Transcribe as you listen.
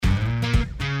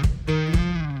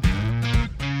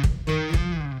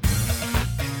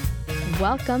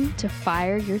Welcome to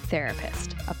Fire Your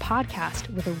Therapist, a podcast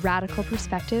with a radical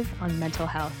perspective on mental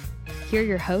health. Here are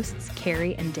your hosts,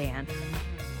 Carrie and Dan.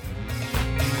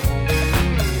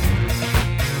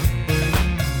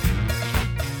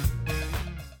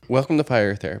 Welcome to Fire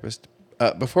Your Therapist.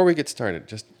 Before we get started,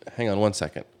 just hang on 1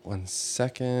 second. 1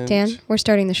 second. Dan, we're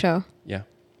starting the show. Yeah.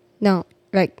 No,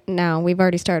 right now. We've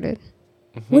already started.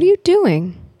 Mm-hmm. What are you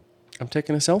doing? I'm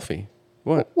taking a selfie.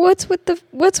 What? What's with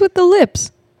the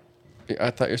lips? I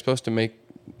thought you're supposed to make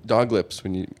dog lips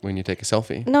when you take a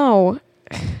selfie. No.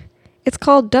 It's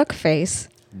called duck face.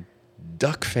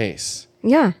 Duck face.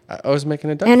 Yeah. I was making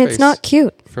a duck and face. It's not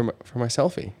cute. For my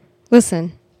selfie.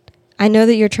 Listen, I know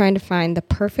that you're trying to find the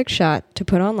perfect shot to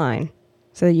put online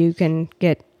so that you can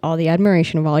get all the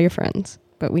admiration of all your friends.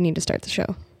 But we need to start the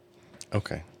show.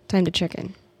 Okay. Time to check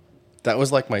in. That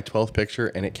was like my 12th picture,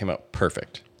 and it came out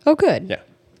perfect. Oh, good. Yeah.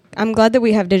 I'm glad that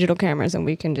we have digital cameras and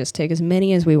we can just take as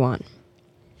many as we want.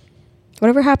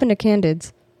 Whatever happened to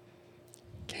Candids?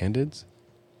 Candids?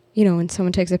 You know, when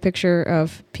someone takes a picture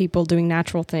of people doing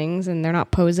natural things and they're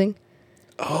not posing.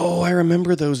 Oh, I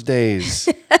remember those days.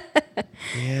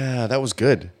 Yeah, that was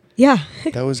good. Yeah.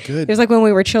 That was good. It was like when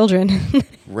we were children.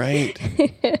 Right.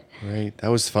 Right.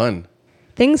 That was fun.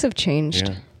 Things have changed.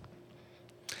 Yeah.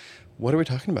 What are we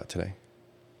talking about today?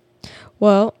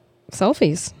 Well,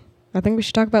 selfies. I think we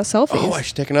should talk about selfies. Oh, I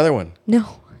should take another one.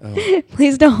 No. Oh.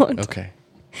 Please don't. Okay.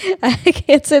 I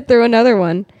can't sit through another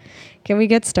one. Can we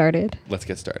get started? Let's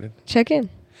get started. Check in.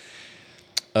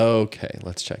 Okay,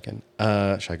 let's check in.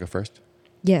 Should I go first?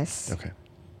 Yes. Okay.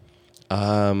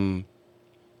 I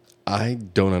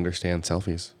don't understand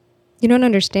selfies. You don't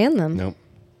understand them? Nope.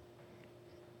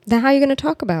 Then how are you going to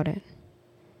talk about it?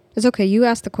 It's okay. You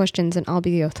ask the questions and I'll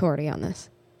be the authority on this.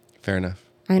 Fair enough.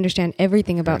 I understand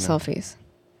everything about enough. selfies.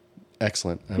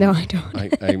 Excellent. No, I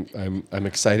don't. I'm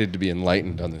excited to be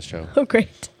enlightened on this show. Oh,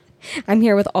 great. I'm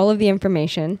here with all of the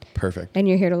information. Perfect. And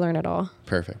you're here to learn it all.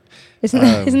 Perfect.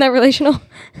 Isn't that relational?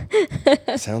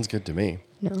 Sounds good to me.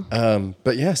 No.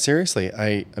 But yeah, seriously,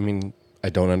 I mean, I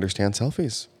don't understand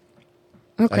selfies.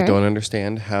 Okay. I don't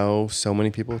understand how so many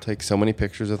people take so many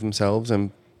pictures of themselves and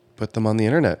put them on the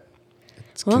internet.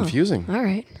 It's confusing. All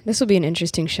right. This will be an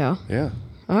interesting show. Yeah.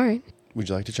 All right. Would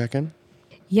you like to check in?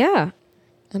 Yeah.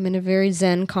 I'm in a very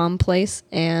zen, calm place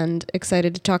and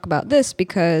excited to talk about this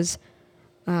because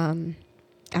I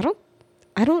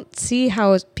don't see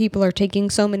how people are taking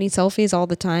so many selfies all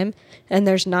the time and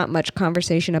there's not much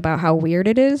conversation about how weird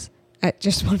it is. I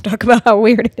just want to talk about how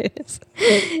weird it is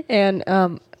and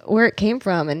where it came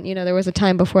from. And, you know, there was a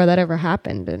time before that ever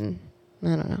happened and I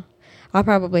don't know. I'll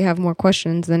probably have more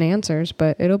questions than answers,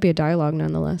 but it'll be a dialogue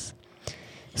nonetheless.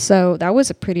 So that was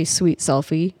a pretty sweet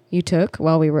selfie you took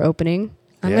while we were opening.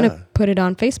 I'm going to put it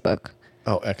on Facebook.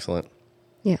 Oh, excellent.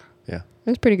 Yeah. Yeah. It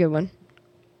was a pretty good one.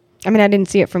 I mean, I didn't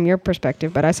see it from your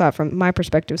perspective, but I saw it from my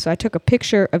perspective. So I took a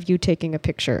picture of you taking a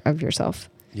picture of yourself.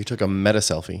 You took a meta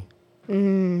selfie.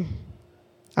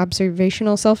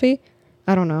 Observational selfie?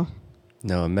 I don't know.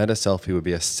 No, a meta selfie would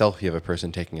be a selfie of a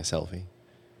person taking a selfie.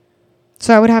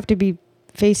 So I would have to be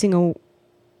facing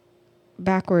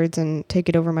backwards and take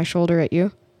it over my shoulder at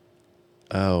you?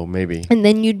 Oh, maybe. And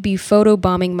then you'd be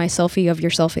photobombing my selfie of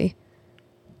your selfie.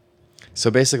 So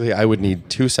basically, I would need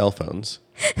two cell phones.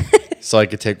 So I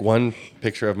could take one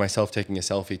picture of myself taking a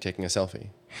selfie.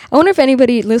 I wonder if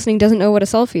anybody listening doesn't know what a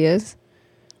selfie is.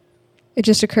 It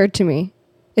just occurred to me.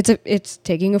 It's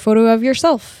taking a photo of your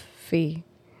selfie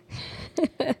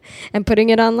and putting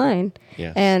it online.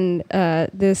 Yes. And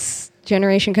this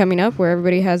generation coming up where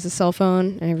everybody has a cell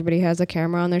phone and everybody has a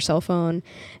camera on their cell phone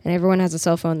and everyone has a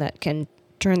cell phone that can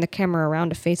turn the camera around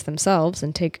to face themselves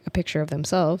and take a picture of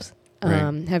themselves,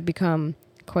 have become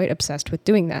quite obsessed with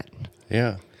doing that.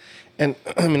 Yeah. And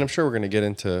I mean, I'm sure we're going to get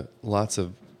into lots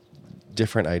of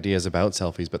different ideas about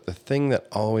selfies, but the thing that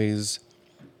always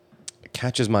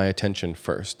catches my attention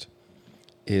first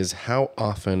is how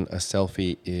often a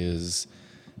selfie is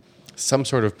some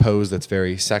sort of pose that's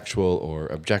very sexual or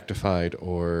objectified,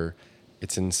 or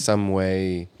it's in some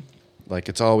way, like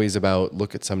it's always about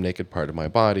look at some naked part of my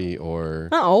body, or...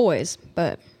 Not always,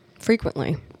 but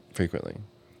frequently.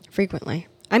 Frequently.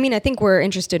 I mean, I think we're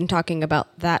interested in talking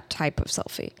about that type of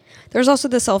selfie. There's also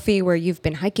the selfie where you've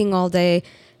been hiking all day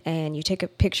and you take a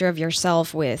picture of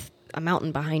yourself with a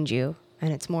mountain behind you.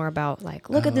 And it's more about like,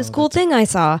 look at this cool thing I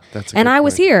saw. And I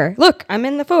was here. Look, I'm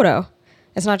in the photo.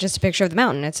 It's not just a picture of the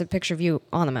mountain. It's a picture of you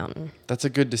on the mountain. That's a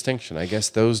good distinction. I guess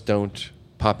those don't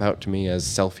pop out to me as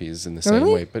selfies in the same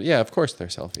way. But yeah, of course they're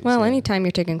selfies. Well, yeah. anytime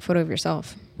you're taking a photo of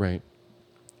yourself. Right.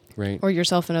 Or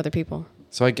yourself and other people.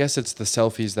 So I guess it's the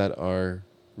selfies that are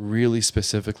really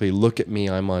specifically, look at me,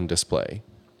 I'm on display.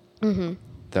 Mm-hmm.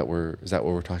 Is that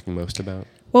what we're talking most about?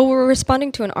 Well, we're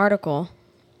responding to an article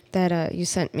that you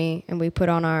sent me and we put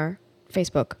on our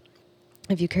Facebook,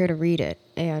 if you care to read it.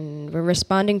 And we're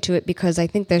responding to it because I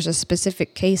think there's a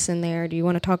specific case in there. Do you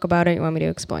want to talk about it? You want me to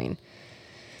explain?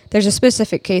 There's a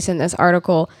specific case in this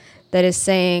article that is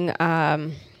saying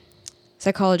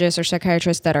psychologists or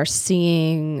psychiatrists that are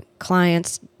seeing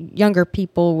clients, younger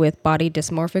people with body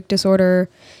dysmorphic disorder,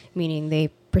 meaning they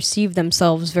perceive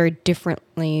themselves very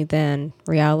differently than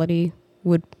reality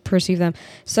would perceive them.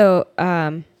 So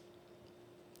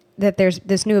that there's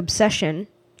this new obsession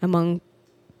among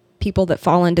people that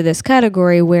fall into this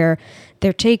category where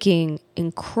they're taking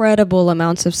incredible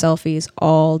amounts of selfies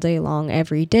all day long,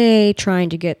 every day, trying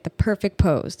to get the perfect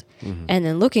pose. Mm-hmm. And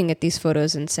then looking at these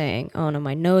photos and saying, oh no,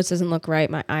 my nose doesn't look right,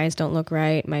 my eyes don't look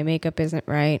right, my makeup isn't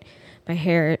right, my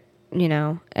hair,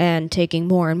 and taking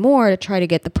more and more to try to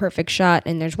get the perfect shot.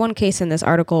 And there's one case in this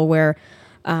article where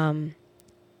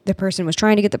the person was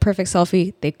trying to get the perfect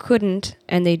selfie, they couldn't,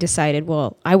 and they decided,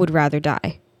 well, I would rather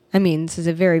die. I mean, this is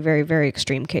a very, very, very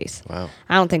extreme case. Wow.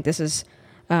 I don't think this is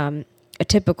a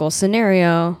typical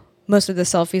scenario. Most of the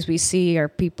selfies we see are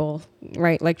people,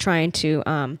 right, like trying to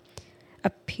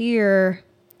appear,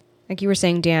 like you were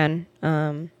saying, Dan,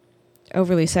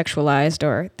 overly sexualized,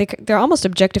 or they're almost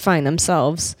objectifying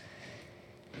themselves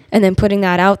and then putting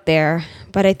that out there.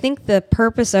 But I think the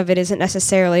purpose of it isn't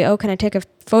necessarily, oh, can I take a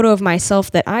photo of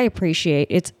myself that I appreciate?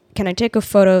 It's, can I take a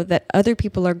photo that other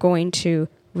people are going to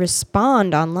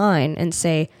respond online and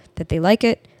say that they like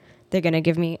it, they're going to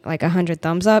give me like 100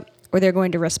 thumbs up, or they're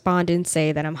going to respond and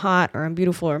say that I'm hot or I'm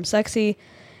beautiful or I'm sexy.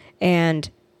 And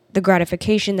the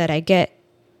gratification that I get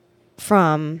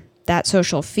from that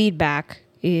social feedback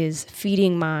is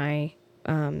feeding my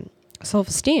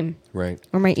self-esteem, right,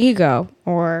 or my ego,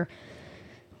 or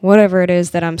whatever it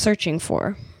is that I'm searching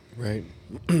for. Right.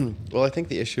 Well, I think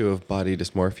the issue of body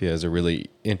dysmorphia is a really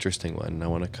interesting one, and I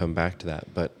want to come back to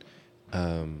that. But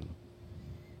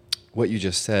what you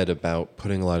just said about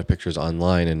putting a lot of pictures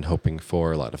online and hoping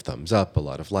for a lot of thumbs up, a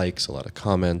lot of likes, a lot of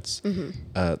comments,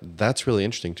 that's really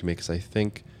interesting to me, because I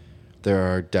think there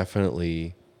are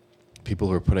definitely people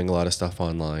who are putting a lot of stuff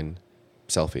online,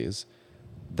 selfies,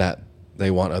 that they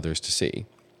want others to see.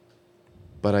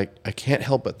 But I can't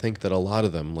help but think that a lot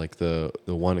of them, like the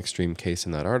one extreme case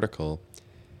in that article,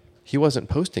 he wasn't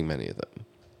posting many of them.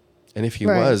 And if he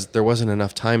was, there wasn't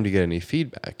enough time to get any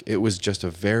feedback. It was just a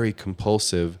very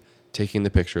compulsive taking the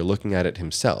picture, looking at it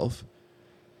himself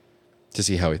to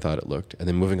see how he thought it looked, and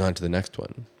then moving on to the next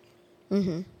one.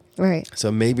 Mm-hmm. Right.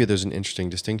 So maybe there's an interesting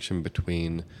distinction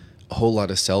between a whole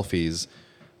lot of selfies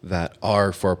that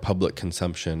are for public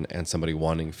consumption and somebody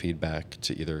wanting feedback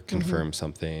to either confirm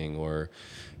something or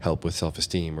help with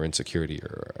self-esteem or insecurity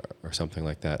or something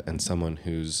like that, and someone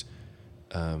who's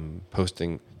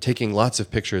taking lots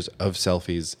of pictures of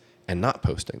selfies and not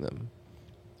posting them.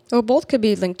 Well, both could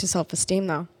be linked to self-esteem,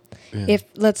 though. Yeah. If,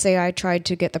 let's say, I tried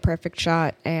to get the perfect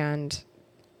shot and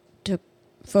took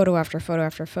photo after photo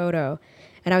after photo,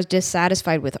 and I was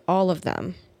dissatisfied with all of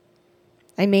them,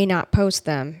 I may not post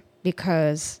them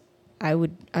because I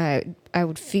would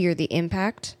fear the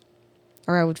impact,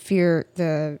 or I would fear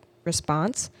the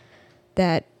response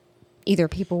that either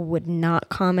people would not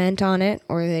comment on it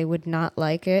or they would not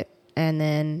like it, and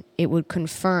then it would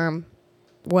confirm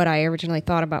what I originally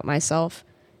thought about myself,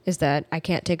 is that I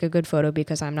can't take a good photo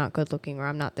because I'm not good looking, or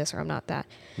I'm not this, or I'm not that.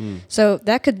 So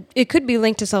it could be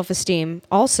linked to self-esteem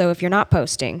also if you're not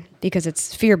posting, because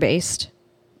it's fear-based.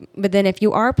 But then if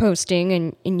you are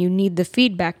posting and you need the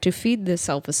feedback to feed the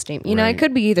self-esteem, you know, it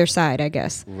could be either side, I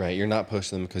guess. Right. You're not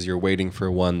posting them because you're waiting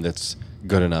for one that's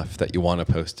good enough that you want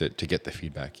to post it to get the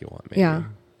feedback you want. Maybe. Yeah.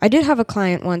 I did have a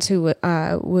client once who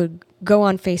would go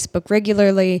on Facebook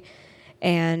regularly,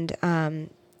 and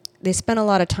they spent a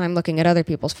lot of time looking at other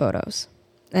people's photos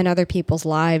and other people's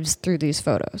lives through these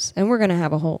photos. And we're going to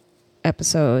have a whole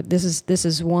episode. This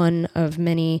is one of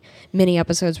many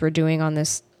episodes we're doing on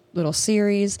this little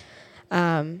series.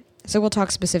 So we'll talk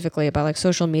specifically about like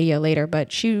social media later,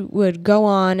 but she would go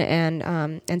on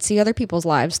and see other people's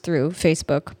lives through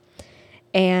Facebook,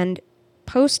 and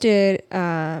posted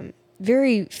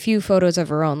very few photos of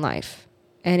her own life.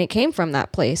 And it came from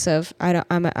that place of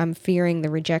I'm fearing the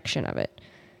rejection of it.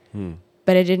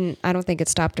 But I don't think it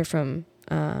stopped her from,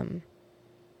 I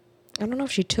don't know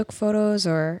if she took photos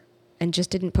and just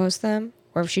didn't post them,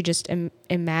 or if she just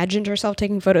imagined herself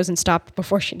taking photos and stopped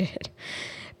before she did.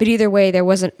 But either way, there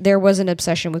was an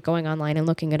obsession with going online and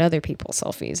looking at other people's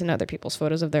selfies and other people's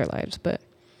photos of their lives. But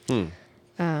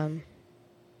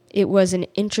it was an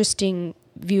interesting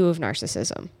view of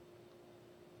narcissism.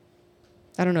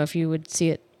 I don't know if you would see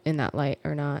it in that light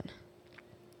or not.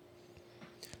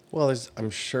 Well, I'm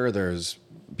sure there's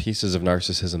pieces of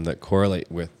narcissism that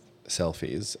correlate with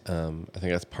selfies. I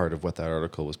think that's part of what that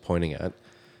article was pointing at.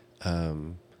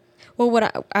 Well,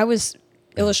 what I was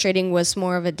illustrating was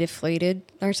more of a deflated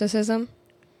narcissism.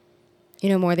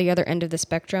 More the other end of the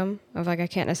spectrum of like, I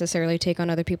can't necessarily take on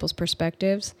other people's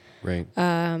perspectives. Right.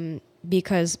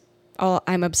 Because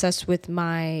I'm obsessed with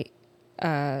my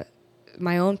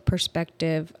own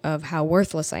perspective of how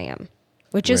worthless I am,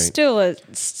 which is still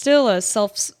a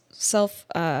self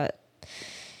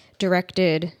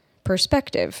directed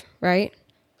perspective, right?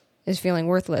 Is feeling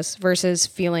worthless versus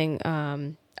feeling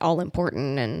all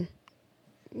important and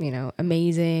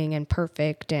amazing and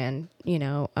perfect and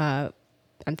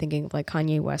I'm thinking of like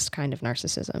Kanye West kind of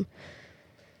narcissism.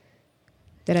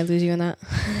 Did I lose you on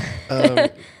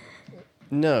that?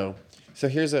 No. So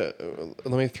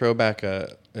let me throw back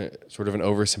a sort of an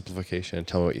oversimplification and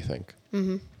tell me what you think.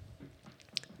 Mm-hmm.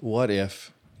 What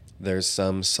if there's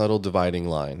some subtle dividing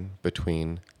line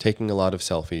between taking a lot of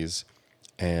selfies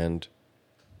and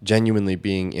genuinely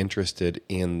being interested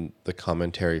in the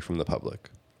commentary from the public?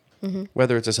 Mm-hmm.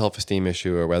 Whether it's a self-esteem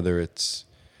issue or whether it's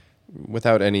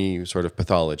without any sort of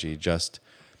pathology, just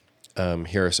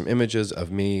here are some images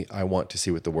of me. I want to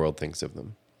see what the world thinks of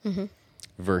them. Mm-hmm.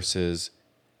 Versus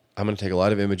I'm going to take a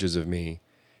lot of images of me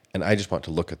and I just want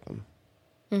to look at them.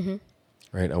 Mm-hmm.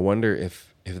 Right? I wonder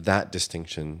if that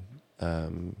distinction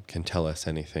can tell us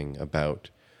anything about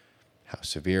how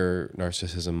severe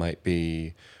narcissism might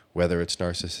be, whether it's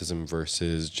narcissism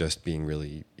versus just being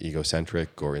really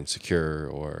egocentric or insecure,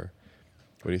 or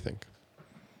what do you think?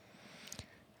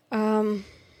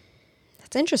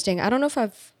 That's interesting. I don't know if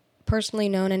I've personally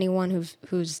known anyone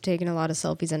who's taken a lot of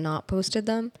selfies and not posted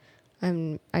them.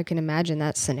 I can imagine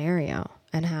that scenario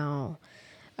and how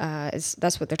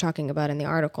that's what they're talking about in the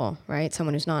article, right?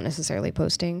 Someone who's not necessarily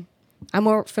posting. I'm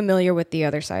more familiar with the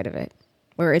other side of it,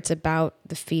 where it's about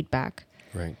the feedback.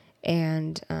 Right.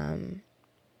 And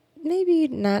maybe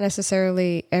not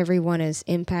necessarily everyone is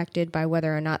impacted by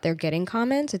whether or not they're getting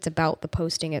comments. It's about the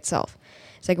posting itself.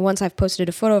 It's like once I've posted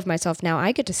a photo of myself, now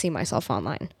I get to see myself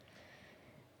online.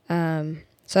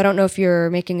 So I don't know if you're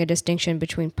making a distinction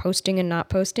between posting and not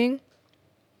posting,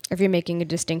 or if you're making a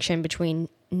distinction between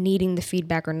needing the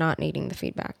feedback or not needing the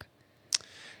feedback.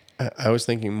 I was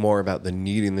thinking more about the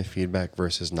needing the feedback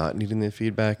versus not needing the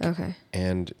feedback. Okay.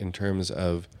 And in terms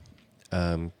of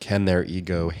can their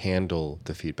ego handle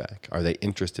the feedback? Are they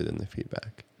interested in the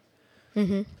feedback?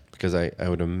 Mm-hmm. Because I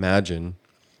would imagine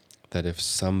that if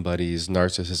somebody's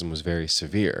narcissism was very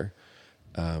severe,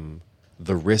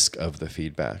 the risk of the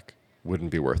feedback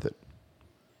wouldn't be worth it.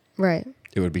 Right.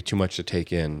 It would be too much to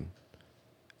take in.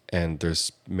 And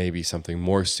there's maybe something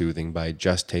more soothing by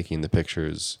just taking the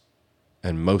pictures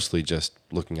and mostly just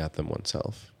looking at them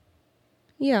oneself.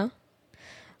 Yeah.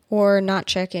 Or not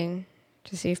checking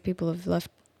to see if people have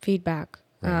left feedback.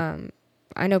 Right.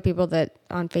 I know people that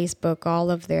on Facebook,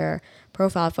 all of their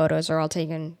profile photos are all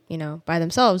taken, by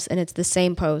themselves, and it's the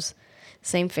same pose,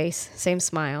 same face, same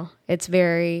smile. It's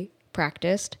very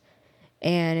practiced,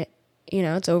 and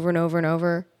it's over and over and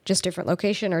over, just different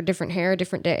location or different hair,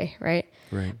 different day, right?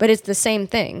 Right. But it's the same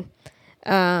thing,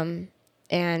 and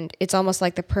it's almost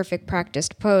like the perfect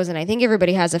practiced pose. And I think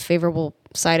everybody has a favorable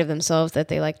side of themselves that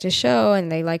they like to show, and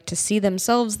they like to see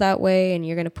themselves that way. And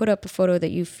you're going to put up a photo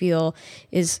that you feel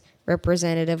is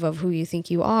representative of who you think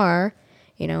you are,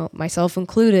 myself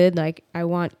included. Like, I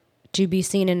want to be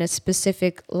seen in a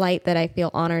specific light that I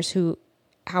feel honors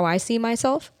how I see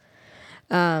myself.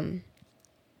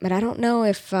 But I don't know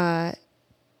if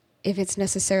it's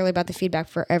necessarily about the feedback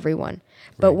for everyone.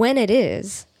 Right. But when it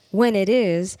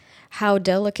is, how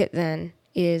delicate then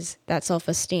is that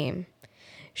self-esteem?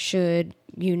 Should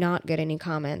you not get any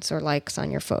comments or likes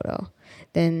on your photo,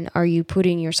 then are you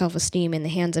putting your self-esteem in the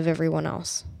hands of everyone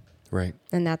else? Right.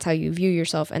 And that's how you view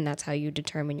yourself, and that's how you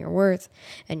determine your worth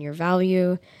and your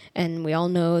value. And we all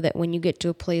know that when you get to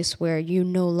a place where you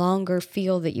no longer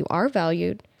feel that you are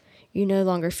valued, you no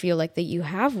longer feel like that you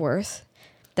have worth,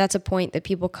 that's a point that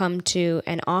people come to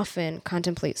and often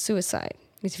contemplate suicide.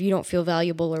 Because if you don't feel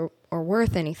valuable or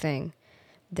worth anything,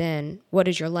 then what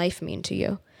does your life mean to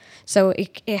you? So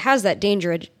it has that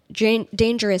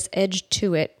dangerous edge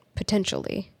to it,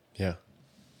 potentially. Yeah.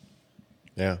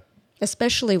 Yeah.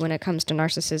 Especially when it comes to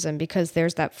narcissism, because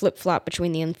there's that flip-flop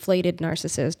between the inflated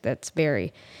narcissist that's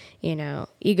very,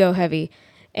 ego heavy,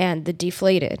 and the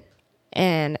deflated.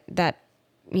 And that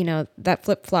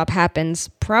flip-flop happens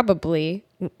probably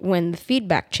when the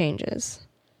feedback changes.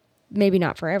 Maybe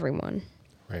not for everyone.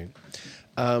 Right.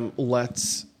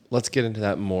 Let's get into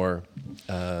that more,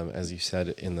 as you said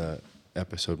in the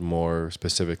episode, more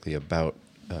specifically about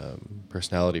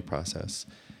personality process.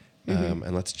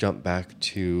 And let's jump back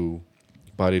to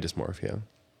body dysmorphia,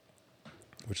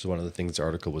 which is one of the things the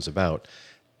article was about.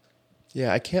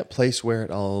 Yeah, I can't place where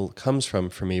it all comes from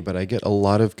for me, but I get a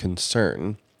lot of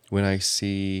concern when I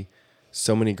see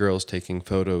so many girls taking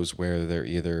photos where they're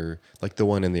either, like the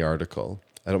one in the article,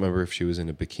 I don't remember if she was in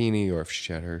a bikini or if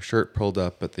she had her shirt pulled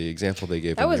up, but the example they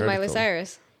gave That in was the Miley article.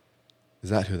 Cyrus. Is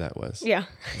that who that was? Yeah.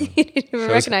 You didn't even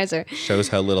recognize her. Shows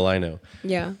how little I know.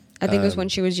 Yeah. I think it was when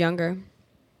she was younger.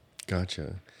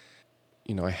 Gotcha.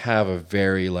 You know, I have a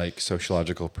very like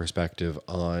sociological perspective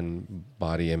on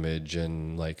body image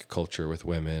and like culture with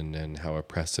women and how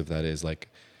oppressive that is. Like,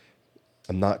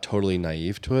 I'm not totally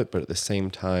naive to it, but at the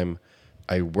same time,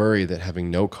 I worry that having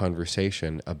no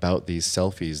conversation about these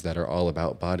selfies that are all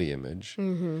about body image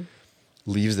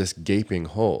leaves this gaping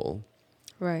hole,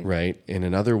 right? In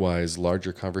an otherwise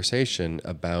larger conversation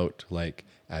about like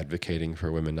advocating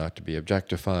for women not to be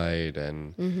objectified.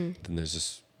 And then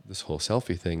there's this whole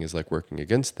selfie thing is like working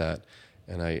against that.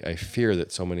 And I fear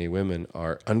that so many women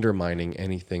are undermining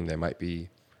anything they might be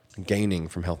gaining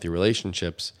from healthy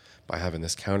relationships by having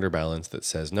this counterbalance that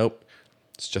says, nope,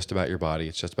 it's just about your body.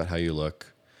 It's just about how you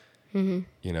look. You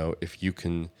know, if you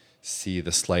can see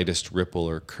the slightest ripple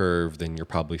or curve, then you're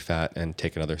probably fat, and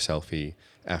take another selfie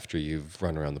after you've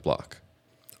run around the block.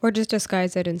 Or just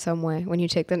disguise it in some way when you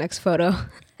take the next photo.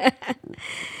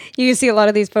 You see a lot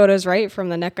of these photos, right, from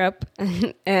the neck up.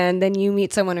 And then you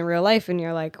meet someone in real life and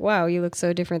you're like, wow, you look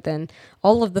so different than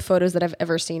all of the photos that I've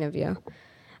ever seen of you.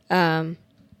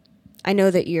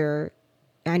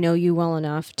 I know you well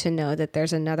enough to know that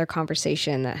there's another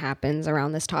conversation that happens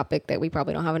around this topic that we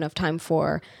probably don't have enough time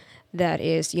for. That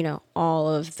is, you know,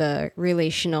 all of the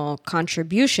relational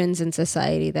contributions in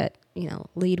society that, you know,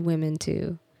 lead women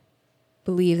to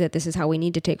believe that this is how we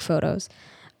need to take photos.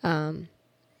 I'm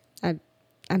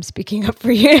speaking up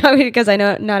for you because I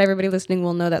know not everybody listening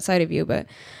will know that side of you, but,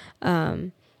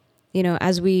 you know,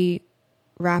 as we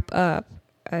wrap up,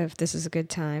 if this is a good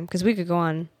time, because we could go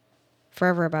on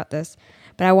forever about this,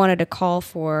 but I wanted to call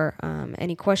for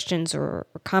any questions or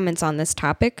comments on this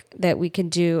topic that we could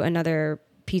do another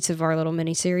piece of our little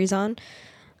mini series on,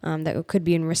 that could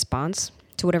be in response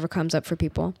to whatever comes up for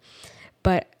people.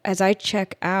 But as I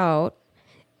check out,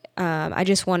 I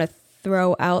just want to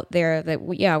throw out there that,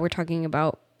 we're talking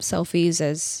about selfies,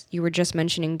 as you were just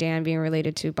mentioning, Dan, being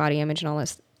related to body image and all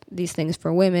these things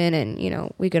for women. And, you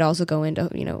know, we could also go into,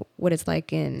 you know, what it's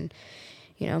like in,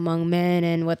 you know, among men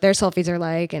and what their selfies are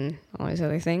like and all these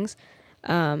other things.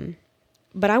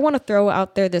 But I want to throw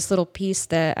out there this little piece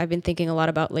that I've been thinking a lot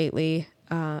about lately.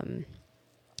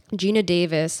 Gina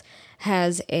Davis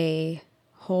has a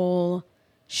whole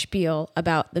spiel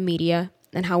about the media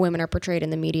and how women are portrayed in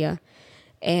the media.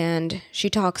 And she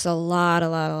talks a lot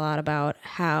about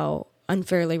how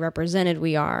unfairly represented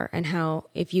we are and how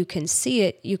if you can see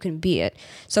it, you can be it.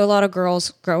 So a lot of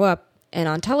girls grow up and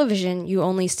on television, you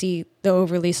only see the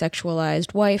overly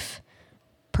sexualized wife,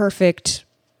 perfect,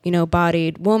 you know,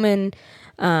 bodied woman,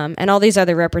 and all these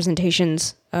other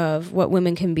representations of what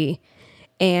women can be.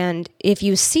 And if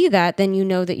you see that, then you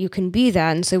know that you can be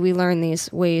that. And so we learn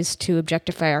these ways to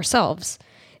objectify ourselves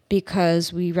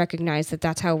because we recognize that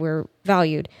that's how we're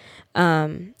valued.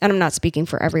 And I'm not speaking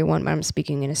for everyone, but I'm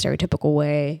speaking in a stereotypical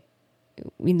way.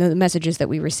 We know the messages that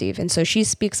we receive. And so she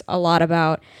speaks a lot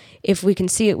about if we can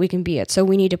see it, we can be it. So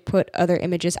we need to put other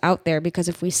images out there because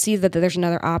if we see that there's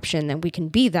another option, then we can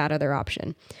be that other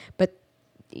option. But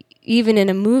even in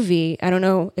a movie, I don't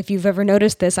know if you've ever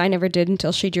noticed this. I never did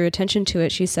until she drew attention to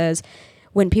it. She says,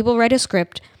 when people write a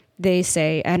script, they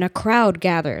say, and a crowd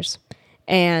gathers.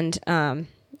 And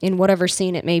in whatever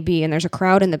scene it may be, and there's a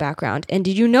crowd in the background. And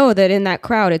did you know that in that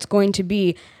crowd, it's going to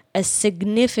be a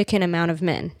significant amount of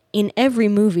men in every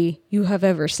movie you have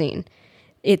ever seen?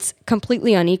 It's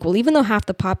completely unequal. Even though half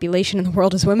the population in the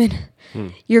world is women,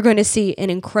 you're going to see an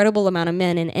incredible amount of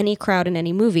men in any crowd in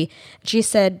any movie. She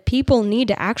said people need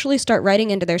to actually start writing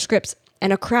into their scripts,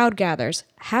 and a crowd gathers,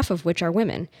 half of which are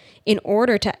women, in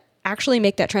order to actually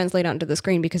make that translate onto the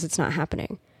screen because it's not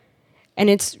happening. And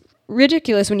it's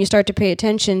ridiculous when you start to pay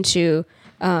attention to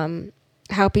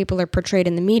how people are portrayed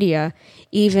in the media,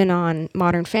 even on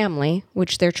Modern Family,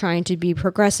 which they're trying to be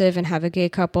progressive and have a gay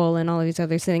couple and all of these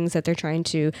other things that they're trying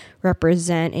to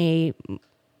represent a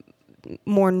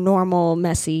more normal,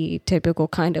 messy, typical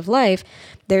kind of life.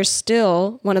 There's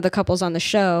still, one of the couples on the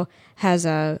show has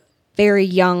a very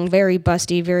young, very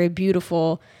busty, very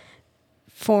beautiful,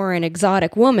 foreign,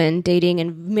 exotic woman dating a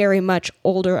very much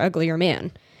older, uglier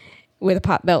man with a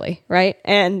pot belly, right?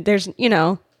 And there's, you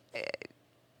know,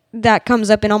 that comes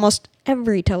up in almost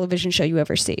every television show you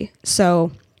ever see.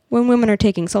 So when women are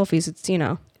taking selfies, it's, you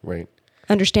know, right,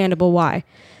 understandable why.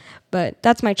 But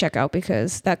that's my checkout,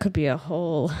 because that could be a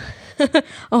whole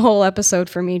a whole episode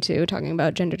for me too, talking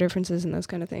about gender differences and those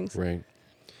kind of things. Right.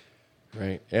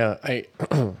 Yeah, I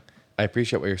I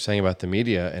appreciate what you're saying about the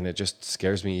media, and it just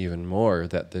scares me even more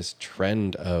that this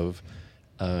trend of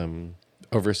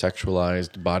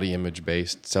over-sexualized, body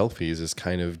image-based selfies is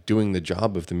kind of doing the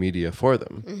job of the media for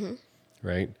them,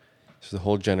 right? So the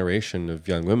whole generation of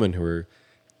young women who are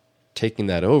taking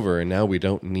that over, and now we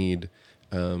don't need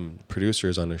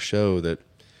producers on a show that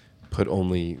put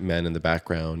only men in the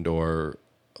background or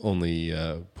only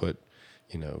put,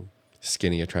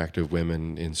 skinny, attractive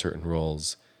women in certain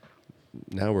roles.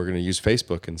 Now we're going to use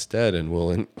Facebook instead, and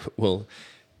we'll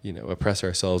oppress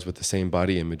ourselves with the same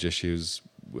body image issues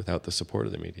without the support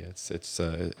of the media. It's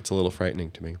a little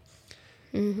frightening to me.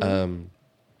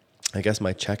 I guess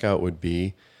my checkout would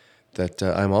be that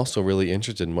I'm also really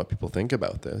interested in what people think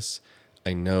about this.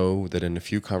 I know that in a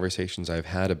few conversations I've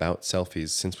had about selfies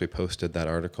since we posted that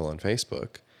article on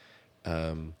Facebook,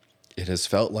 it has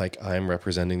felt like I'm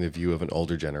representing the view of an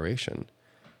older generation.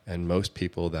 And most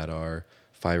people that are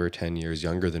 5 or 10 years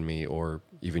younger than me, or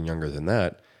even younger than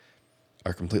that,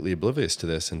 are completely oblivious to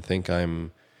this and think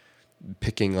I'm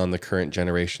picking on the current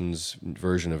generation's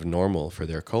version of normal for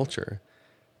their culture.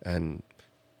 And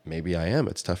maybe I am.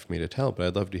 It's tough for me to tell, but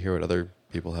I'd love to hear what other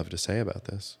people have to say about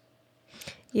this.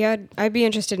 Yeah, I'd be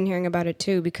interested in hearing about it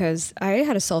too, because I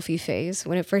had a selfie phase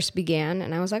when it first began,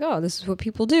 and I was like, oh, this is what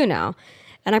people do now.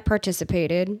 And I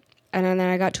participated, and then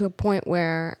I got to a point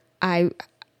where I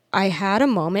had a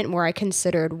moment where I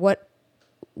considered what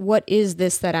is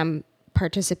this that I'm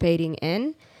participating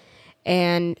in,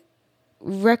 and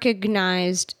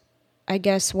recognized, I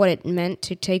guess, what it meant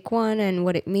to take one and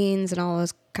what it means and all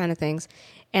those kind of things.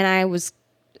 And I was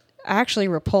actually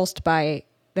repulsed by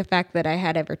the fact that I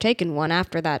had ever taken one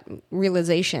after that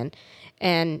realization.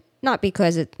 And not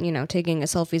because taking a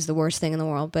selfie is the worst thing in the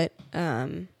world, but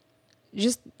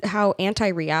just how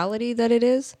anti-reality that it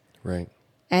is. Right.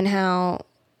 And how,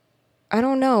 I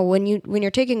don't know, when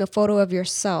you're taking a photo of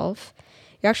yourself,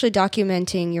 you're actually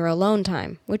documenting your alone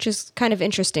time, which is kind of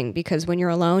interesting, because when you're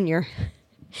alone, you're,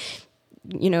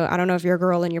 I don't know if you're a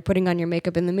girl and you're putting on your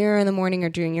makeup in the mirror in the morning, or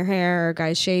doing your hair, or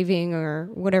guys shaving, or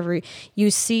whatever.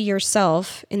 You see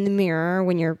yourself in the mirror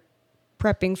when you're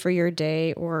prepping for your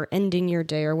day or ending your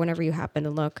day, or whenever you happen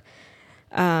to look.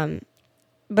 But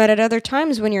at other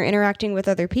times when you're interacting with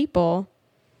other people,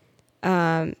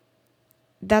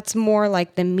 that's more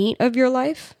like the meat of your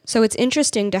life. So it's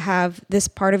interesting to have this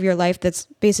part of your life that's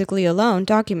basically alone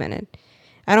documented.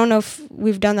 I don't know if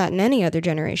we've done that in any other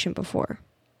generation before.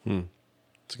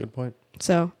 That's a good point.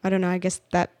 So I don't know. I guess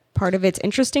that part of it's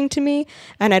interesting to me.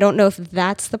 And I don't know if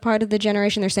that's the part of the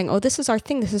generation they're saying, oh, this is our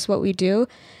thing. This is what we do.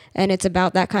 And it's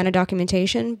about that kind of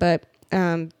documentation. But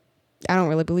I don't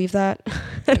really believe that.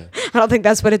 Yeah. I don't think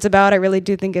that's what it's about. I really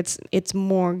do think it's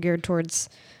more geared towards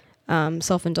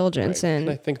self-indulgence, right. And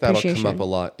I think that'll come up a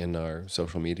lot in our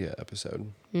social media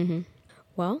episode. Mm-hmm.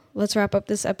 Well, let's wrap up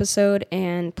this episode,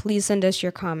 and please send us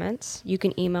your comments. You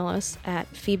can email us at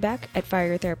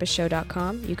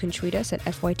feedback@fireyourtherapistshow.com. You can tweet us at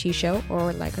FYT Show,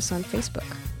 or like us on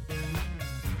Facebook.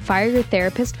 Fire Your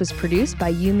Therapist was produced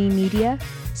by Yumi Media.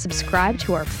 Subscribe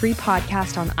to our free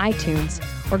podcast on iTunes,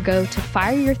 or go to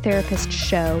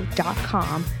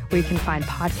fireyourtherapistshow.com, where you can find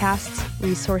podcasts,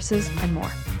 resources, and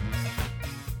more.